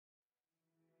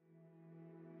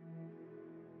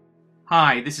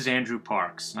Hi, this is Andrew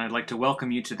Parks, and I'd like to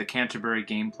welcome you to the Canterbury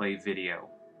gameplay video.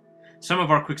 Some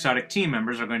of our Quixotic team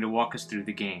members are going to walk us through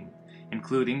the game,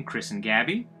 including Chris and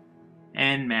Gabby,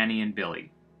 and Manny and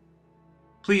Billy.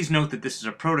 Please note that this is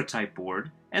a prototype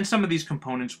board, and some of these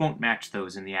components won't match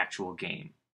those in the actual game.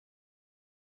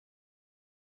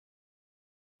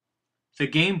 The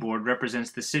game board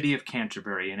represents the city of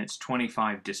Canterbury and its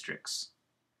 25 districts.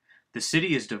 The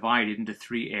city is divided into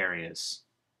 3 areas: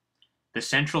 the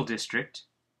Central District,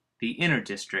 the Inner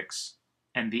Districts,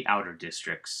 and the Outer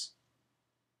Districts.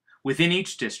 Within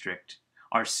each district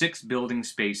are 6 building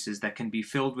spaces that can be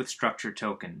filled with structure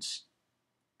tokens.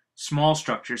 Small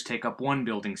structures take up 1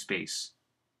 building space.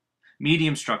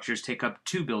 Medium structures take up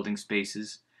 2 building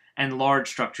spaces, and large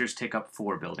structures take up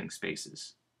 4 building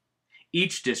spaces.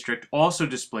 Each district also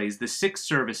displays the 6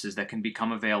 services that can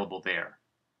become available there: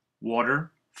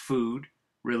 water, food,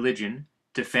 religion,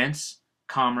 defense,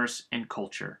 commerce, and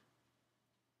culture.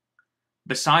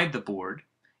 Beside the board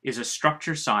is a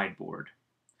structure sideboard,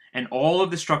 and all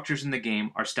of the structures in the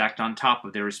game are stacked on top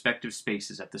of their respective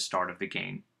spaces at the start of the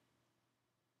game.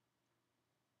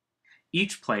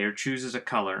 Each player chooses a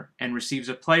color and receives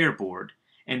a player board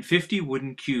and 50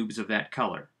 wooden cubes of that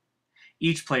color.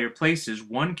 Each player places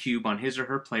 1 cube on his or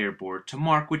her player board to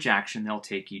mark which action they'll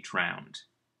take each round.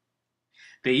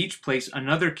 They each place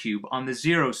another cube on the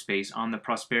 0 space on the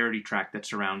prosperity track that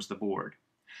surrounds the board,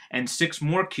 and 6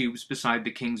 more cubes beside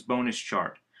the king's bonus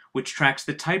chart, which tracks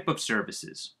the type of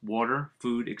services, water,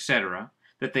 food, etc.,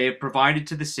 that they have provided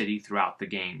to the city throughout the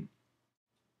game.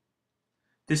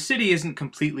 The city isn't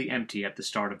completely empty at the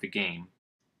start of the game.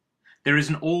 There is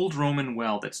an old Roman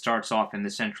well that starts off in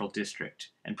the Central District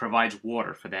and provides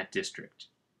water for that district.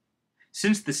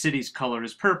 Since the city's color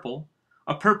is purple,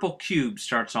 a purple cube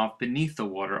starts off beneath the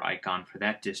water icon for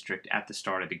that district at the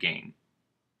start of the game.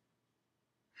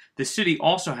 The city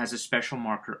also has a special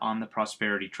marker on the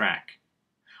prosperity track.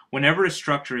 Whenever a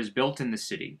structure is built in the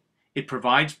city, it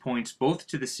provides points both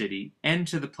to the city and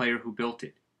to the player who built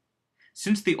it.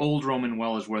 Since the old Roman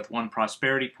well is worth 1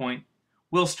 prosperity point,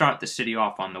 we'll start the city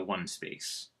off on the 1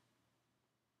 space.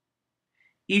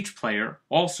 Each player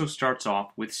also starts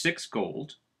off with 6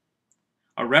 gold,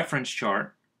 a reference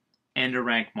chart, and a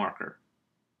rank marker.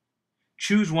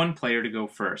 Choose 1 player to go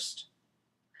first.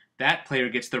 That player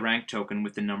gets the rank token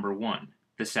with the number 1,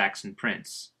 the Saxon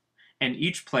Prince, and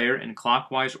each player in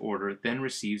clockwise order then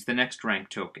receives the next rank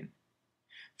token.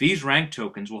 These rank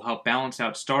tokens will help balance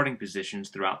out starting positions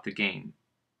throughout the game.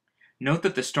 Note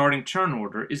that the starting turn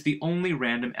order is the only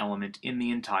random element in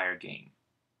the entire game.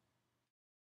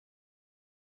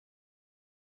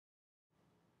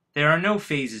 There are no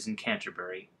phases in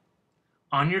Canterbury.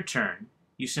 On your turn,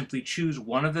 you simply choose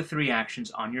one of the 3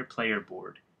 actions on your player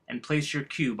board and place your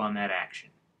cube on that action.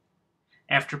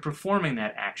 After performing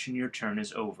that action, your turn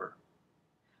is over.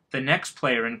 The next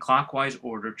player in clockwise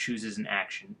order chooses an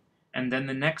action, and then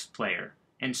the next player,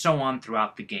 and so on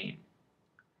throughout the game.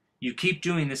 You keep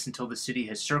doing this until the city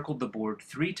has circled the board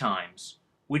 3 times,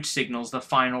 which signals the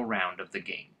final round of the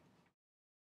game.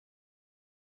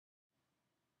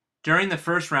 During the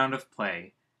first round of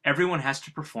play, everyone has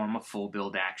to perform a full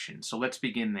build action, so let's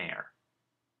begin there.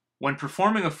 When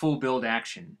performing a full build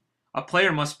action, a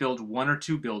player must build 1 or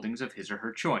 2 buildings of his or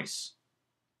her choice.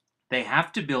 They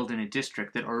have to build in a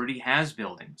district that already has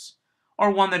buildings, or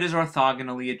one that is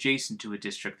orthogonally adjacent to a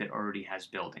district that already has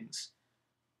buildings.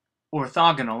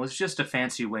 Orthogonal is just a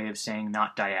fancy way of saying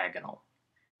not diagonal.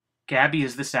 Gabby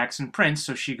is the Saxon Prince,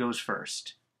 so she goes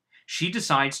first. She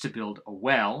decides to build a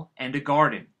well and a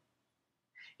garden.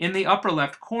 In the upper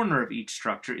left corner of each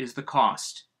structure is the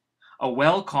cost. A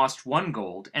well costs 1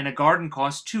 gold and a garden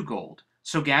costs 2 gold,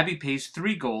 so Gabby pays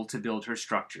 3 gold to build her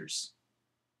structures.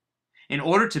 In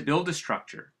order to build a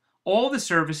structure, all the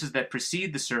services that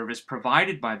precede the service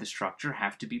provided by the structure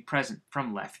have to be present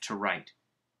from left to right.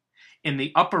 In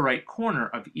the upper right corner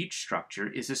of each structure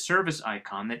is a service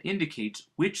icon that indicates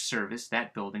which service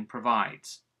that building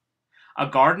provides. A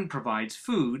garden provides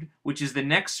food, which is the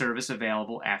next service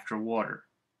available after water.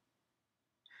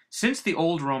 Since the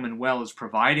old Roman well is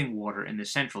providing water in the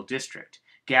Central District,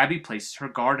 Gabby places her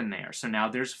garden there, so now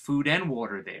there's food and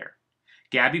water there.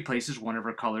 Gabby places 1 of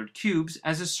her colored cubes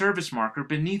as a service marker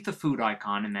beneath the food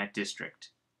icon in that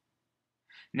district.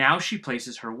 Now she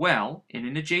places her well in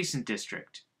an adjacent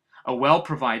district. A well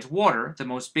provides water, the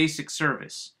most basic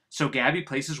service, so Gabby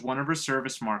places 1 of her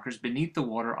service markers beneath the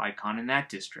water icon in that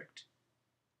district.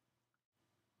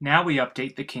 Now we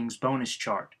update the king's bonus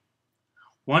chart.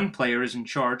 1 player is in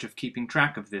charge of keeping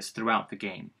track of this throughout the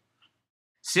game.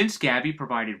 Since Gabby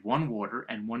provided 1 water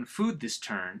and 1 food this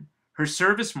turn, her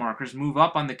service markers move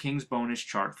up on the king's bonus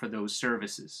chart for those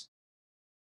services.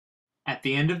 At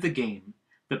the end of the game,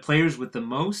 the players with the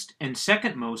most and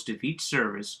second most of each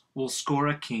service will score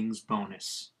a king's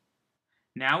bonus.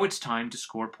 Now it's time to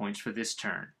score points for this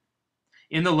turn.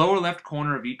 In the lower left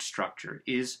corner of each structure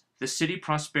is the city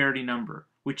prosperity number,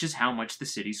 which is how much the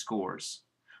city scores.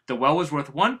 The well was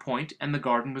worth 1 point and the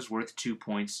garden was worth 2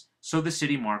 points, so the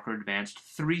city marker advanced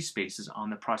 3 spaces on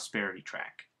the prosperity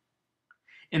track.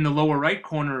 In the lower right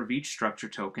corner of each structure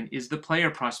token is the player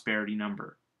prosperity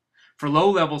number. For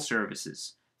low-level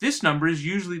services, this number is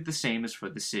usually the same as for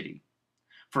the city.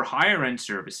 For higher-end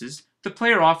services, the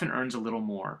player often earns a little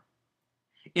more.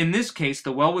 In this case,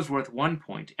 the well was worth 1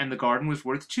 point and the garden was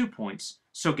worth 2 points,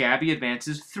 so Gabby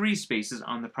advances 3 spaces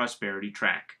on the prosperity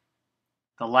track.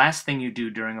 The last thing you do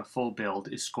during a full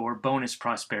build is score bonus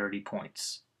prosperity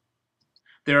points.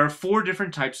 There are 4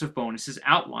 different types of bonuses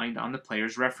outlined on the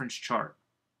player's reference chart.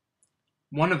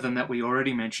 One of them that we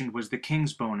already mentioned was the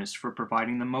King's bonus for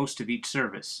providing the most of each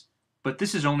service, but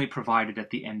this is only provided at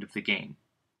the end of the game.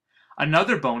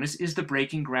 Another bonus is the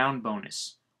Breaking Ground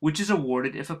bonus, which is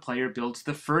awarded if a player builds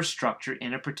the first structure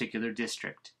in a particular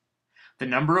district. The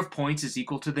number of points is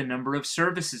equal to the number of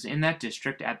services in that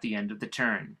district at the end of the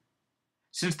turn.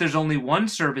 Since there's only one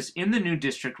service in the new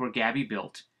district where Gabby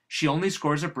built, she only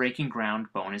scores a Breaking Ground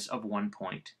bonus of 1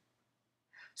 point.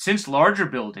 Since larger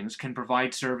buildings can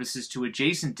provide services to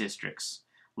adjacent districts,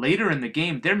 later in the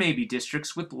game there may be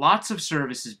districts with lots of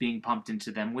services being pumped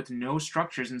into them with no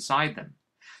structures inside them.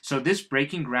 So this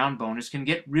Breaking Ground bonus can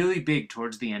get really big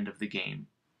towards the end of the game.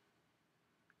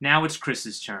 Now it's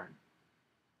Chris's turn.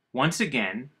 Once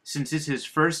again, since it's his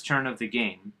first turn of the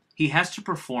game, he has to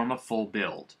perform a full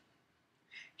build.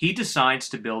 He decides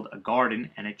to build a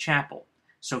garden and a chapel,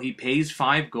 so he pays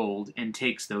 5 gold and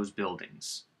takes those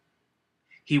buildings.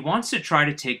 He wants to try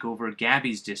to take over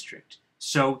Gabby's district,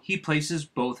 so he places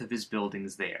both of his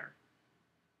buildings there.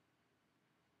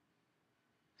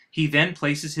 He then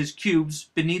places his cubes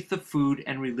beneath the food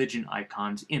and religion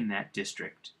icons in that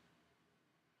district.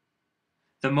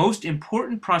 The most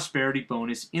important prosperity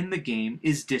bonus in the game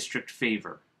is District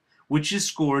Favor, which is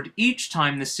scored each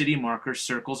time the city marker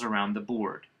circles around the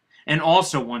board, and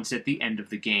also once at the end of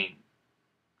the game.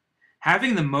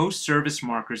 Having the most service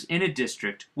markers in a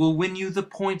district will win you the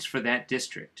points for that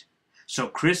district, so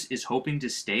Chris is hoping to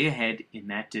stay ahead in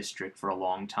that district for a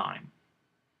long time.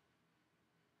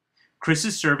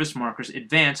 Chris's service markers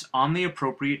advance on the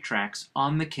appropriate tracks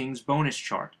on the King's bonus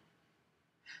chart.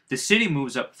 The city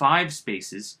moves up 5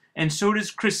 spaces, and so does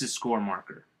Chris's score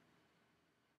marker.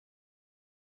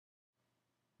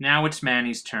 Now it's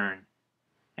Manny's turn,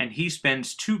 and he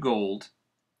spends 2 gold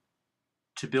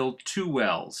to build 2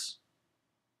 wells.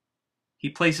 He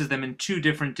places them in 2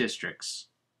 different districts.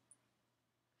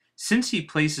 Since he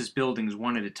places buildings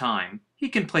one at a time, he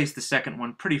can place the second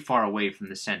one pretty far away from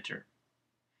the center.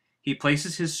 He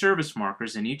places his service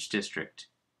markers in each district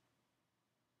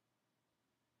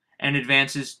and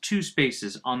advances 2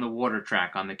 spaces on the water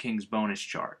track on the King's bonus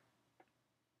chart.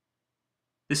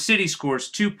 The city scores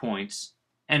 2 points,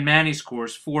 and Manny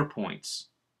scores 4 points.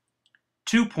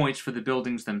 2 points for the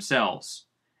buildings themselves,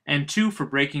 and 2 for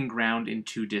breaking ground in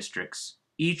 2 districts,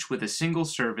 each with a single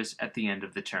service at the end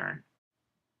of the turn.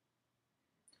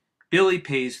 Billy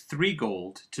pays 3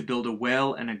 gold to build a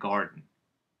well and a garden,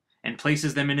 and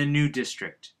places them in a new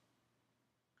district.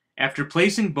 After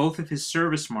placing both of his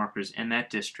service markers in that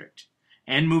district,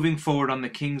 and moving forward on the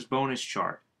King's bonus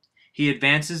chart, he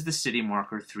advances the city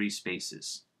marker 3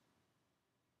 spaces.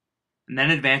 And then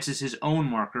advances his own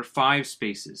marker 5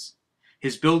 spaces.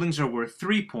 His buildings are worth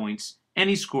 3 points, and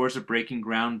he scores a breaking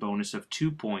ground bonus of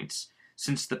 2 points,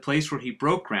 since the place where he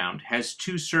broke ground has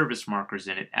 2 service markers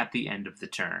in it at the end of the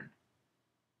turn.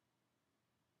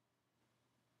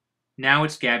 Now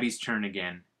it's Gabby's turn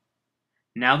again.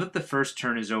 Now that the first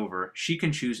turn is over, she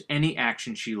can choose any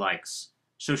action she likes,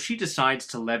 so she decides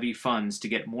to levy funds to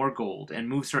get more gold and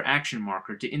moves her action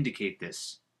marker to indicate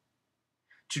this.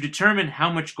 To determine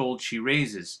how much gold she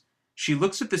raises, she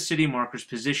looks at the city marker's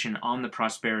position on the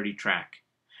prosperity track,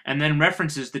 and then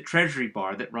references the treasury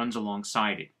bar that runs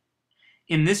alongside it.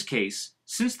 In this case,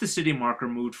 since the city marker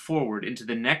moved forward into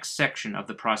the next section of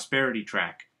the prosperity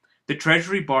track, the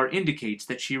treasury bar indicates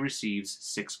that she receives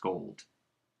 6 gold.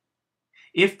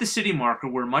 If the city marker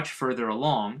were much further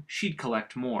along, she'd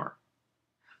collect more.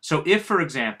 So if, for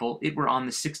example, it were on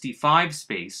the 65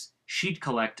 space, she'd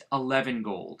collect 11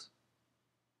 gold.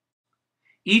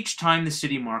 Each time the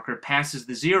city marker passes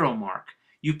the 0 mark,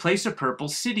 you place a purple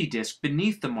city disc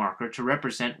beneath the marker to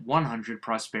represent 100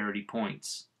 prosperity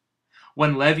points.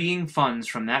 When levying funds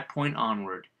from that point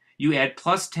onward, you add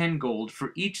plus 10 gold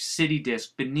for each city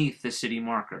disc beneath the city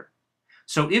marker.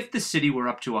 So if the city were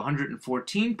up to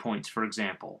 114 points, for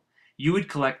example, you would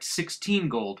collect 16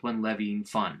 gold when levying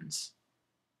funds.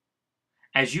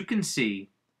 As you can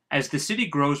see, as the city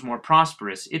grows more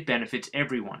prosperous, it benefits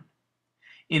everyone.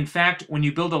 In fact, when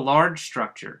you build a large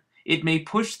structure, it may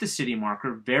push the city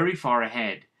marker very far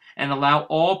ahead and allow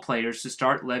all players to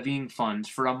start levying funds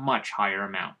for a much higher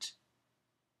amount.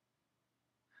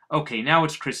 Okay, now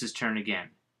it's Chris's turn again.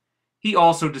 He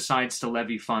also decides to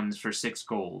levy funds for 6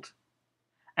 gold.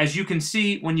 As you can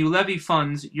see, when you levy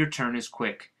funds, your turn is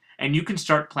quick, and you can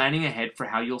start planning ahead for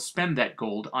how you'll spend that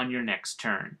gold on your next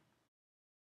turn.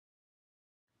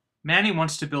 Manny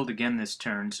wants to build again this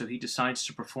turn, so he decides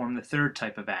to perform the third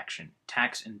type of action,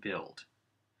 tax and build.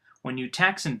 When you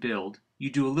tax and build,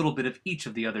 you do a little bit of each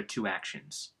of the other 2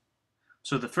 actions.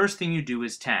 So the first thing you do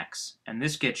is tax, and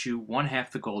this gets you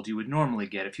 1/2 the gold you would normally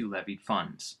get if you levied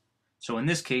funds. So in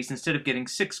this case, instead of getting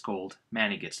 6 gold,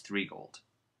 Manny gets 3 gold.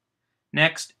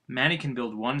 Next, Manny can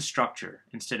build 1 structure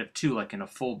instead of 2 like in a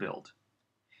full build.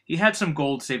 He had some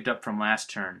gold saved up from last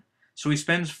turn, so he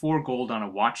spends 4 gold on a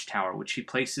watchtower which he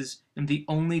places in the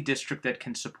only district that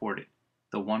can support it,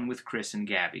 the one with Chris and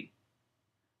Gabby.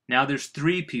 Now there's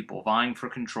 3 people vying for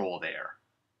control there.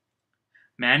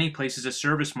 Manny places a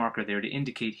service marker there to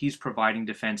indicate he's providing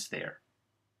defense there.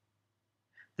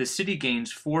 The city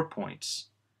gains 4 points,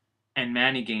 and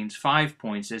Manny gains 5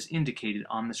 points as indicated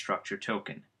on the structure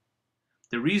token.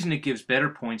 The reason it gives better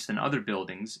points than other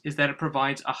buildings is that it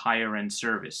provides a higher end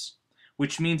service,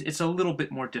 which means it's a little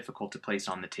bit more difficult to place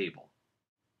on the table.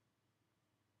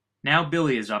 Now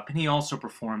Billy is up and he also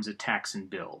performs a tax and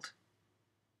build.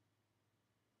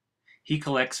 He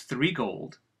collects 3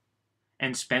 gold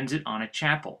and spends it on a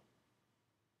chapel,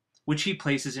 which he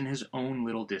places in his own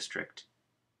little district.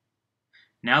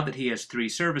 Now that he has 3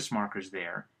 service markers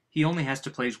there, he only has to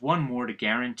place 1 more to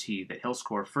guarantee that he'll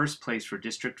score first place for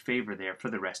district favor there for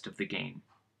the rest of the game.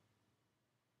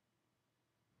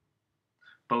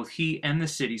 Both he and the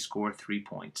city score 3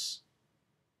 points.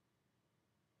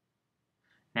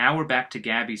 Now we're back to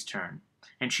Gabby's turn,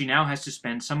 and she now has to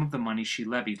spend some of the money she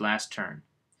levied last turn.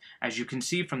 As you can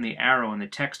see from the arrow and the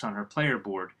text on her player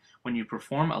board, when you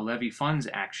perform a levy funds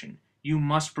action, you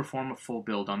must perform a full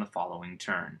build on the following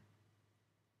turn.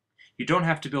 You don't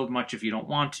have to build much if you don't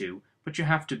want to, but you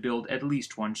have to build at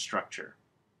least 1 structure.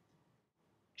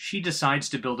 She decides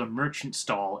to build a merchant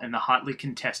stall in the hotly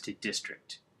contested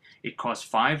district. It costs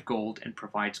 5 gold and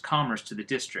provides commerce to the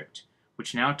district,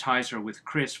 which now ties her with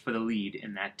Chris for the lead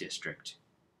in that district.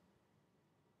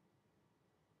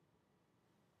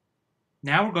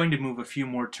 Now we're going to move a few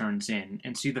more turns in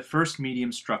and see the first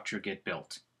medium structure get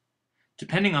built.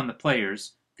 Depending on the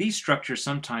players, these structures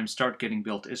sometimes start getting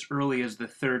built as early as the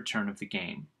 3rd turn of the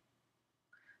game.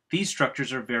 These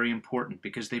structures are very important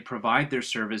because they provide their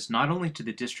service not only to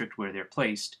the district where they're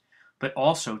placed, but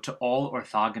also to all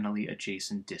orthogonally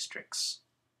adjacent districts.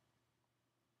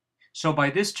 So by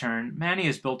this turn, Manny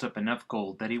has built up enough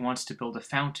gold that he wants to build a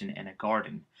fountain and a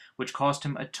garden, which cost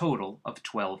him a total of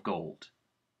 12 gold.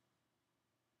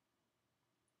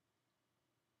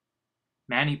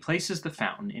 Manny places the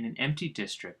fountain in an empty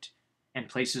district and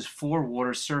places 4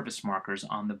 water service markers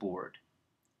on the board.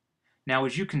 Now,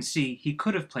 as you can see, he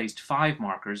could have placed 5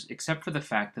 markers except for the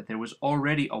fact that there was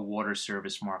already a water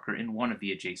service marker in one of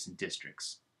the adjacent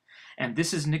districts. And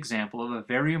this is an example of a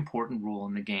very important rule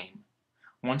in the game.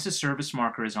 Once a service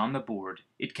marker is on the board,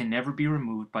 it can never be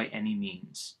removed by any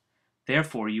means.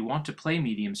 Therefore, you want to play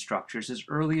medium structures as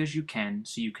early as you can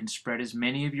so you can spread as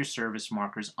many of your service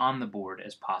markers on the board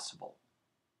as possible.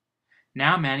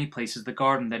 Now Manny places the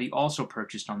garden that he also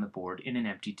purchased on the board in an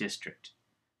empty district.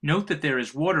 Note that there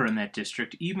is water in that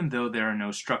district even though there are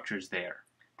no structures there.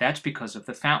 That's because of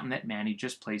the fountain that Manny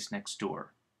just placed next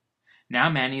door. Now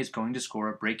Manny is going to score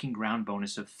a breaking ground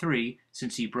bonus of 3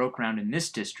 since he broke ground in this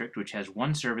district, which has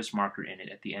 1 service marker in it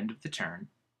at the end of the turn,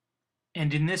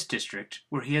 and in this district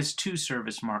where he has 2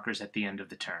 service markers at the end of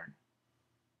the turn.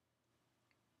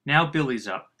 Now Billy's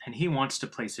up, and he wants to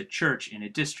place a church in a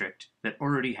district that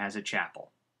already has a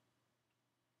chapel.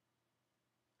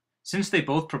 Since they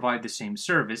both provide the same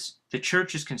service, the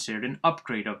church is considered an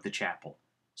upgrade of the chapel,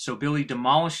 so Billy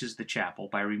demolishes the chapel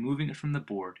by removing it from the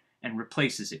board and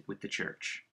replaces it with the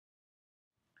church.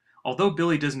 Although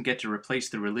Billy doesn't get to replace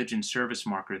the religion service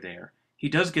marker there, he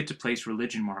does get to place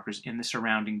religion markers in the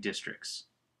surrounding districts.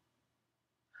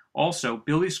 Also,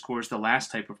 Billy scores the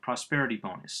last type of prosperity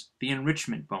bonus, the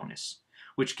enrichment bonus,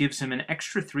 which gives him an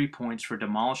extra 3 points for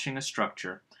demolishing a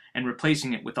structure and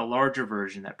replacing it with a larger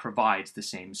version that provides the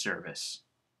same service.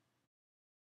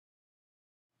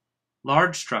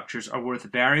 Large structures are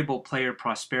worth variable player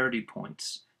prosperity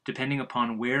points, depending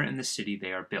upon where in the city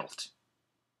they are built.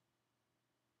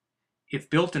 If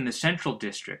built in the central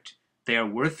district, they are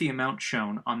worth the amount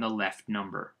shown on the left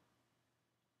number.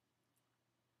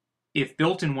 If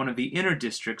built in one of the inner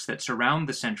districts that surround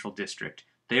the central district,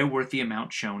 they are worth the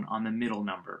amount shown on the middle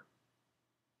number.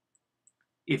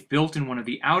 If built in one of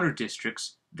the outer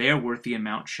districts, they are worth the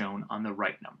amount shown on the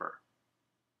right number.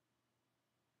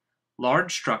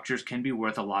 Large structures can be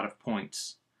worth a lot of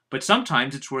points, but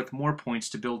sometimes it's worth more points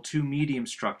to build 2 medium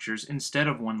structures instead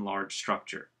of 1 large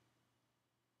structure.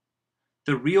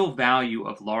 The real value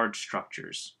of large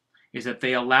structures is that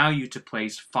they allow you to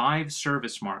place 5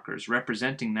 service markers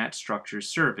representing that structure's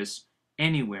service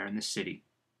anywhere in the city.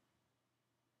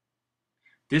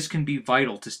 This can be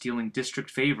vital to stealing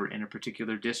district favor in a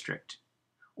particular district,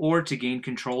 or to gain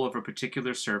control of a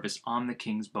particular service on the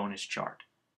king's bonus chart.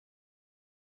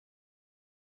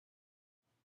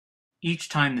 Each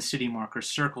time the city marker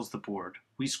circles the board,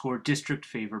 we score district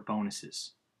favor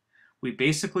bonuses. We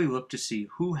basically look to see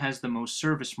who has the most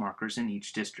service markers in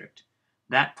each district.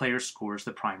 That player scores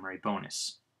the primary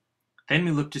bonus. Then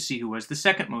we look to see who has the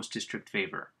second most district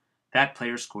favor. That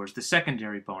player scores the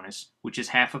secondary bonus, which is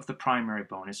half of the primary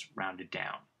bonus rounded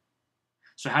down.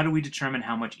 So how do we determine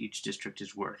how much each district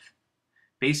is worth?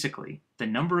 Basically, the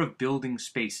number of building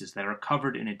spaces that are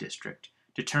covered in a district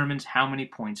determines how many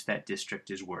points that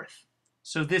district is worth.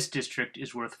 So this district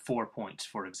is worth 4 points,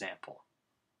 for example.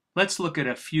 Let's look at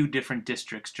a few different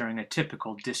districts during a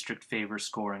typical district favor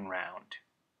scoring round.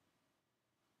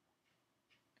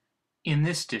 In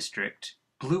this district,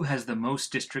 blue has the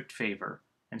most district favor,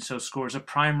 and so scores a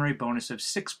primary bonus of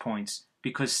 6 points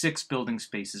because 6 building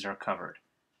spaces are covered.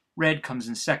 Red comes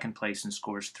in second place and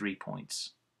scores 3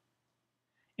 points.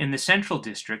 In the central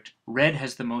district, red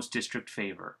has the most district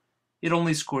favor. It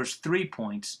only scores 3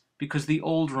 points because the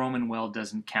old Roman well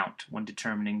doesn't count when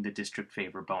determining the district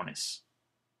favor bonus.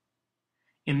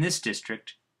 In this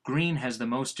district, green has the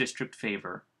most district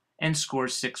favor and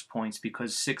scores 6 points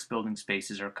because 6 building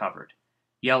spaces are covered.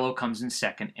 Yellow comes in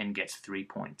second and gets 3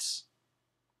 points.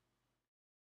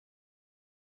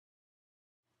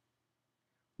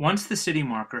 Once the city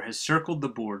marker has circled the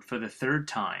board for the 3rd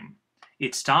time,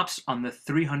 it stops on the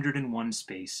 301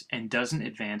 space and doesn't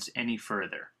advance any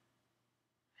further.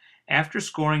 After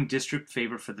scoring district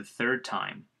favor for the 3rd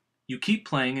time, you keep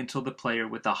playing until the player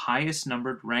with the highest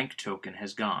numbered rank token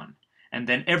has gone, and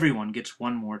then everyone gets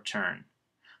 1 more turn.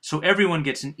 So everyone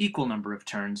gets an equal number of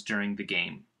turns during the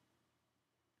game.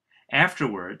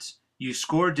 Afterwards, you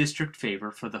score district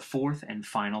favor for the 4th and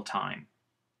final time.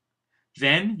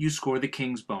 Then you score the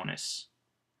king's bonus.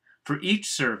 For each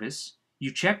service,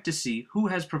 you check to see who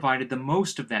has provided the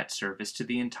most of that service to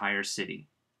the entire city.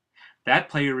 That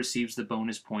player receives the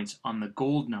bonus points on the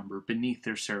gold number beneath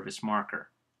their service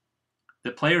marker.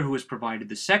 The player who has provided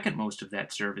the second most of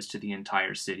that service to the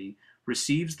entire city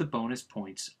receives the bonus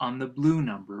points on the blue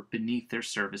number beneath their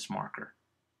service marker.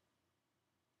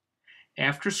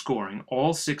 After scoring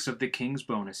all 6 of the king's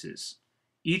bonuses,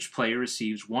 each player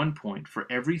receives 1 point for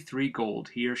every 3 gold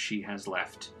he or she has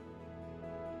left.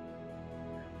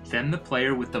 Then the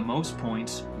player with the most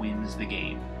points wins the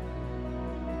game.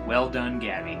 Well done,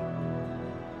 Gabby.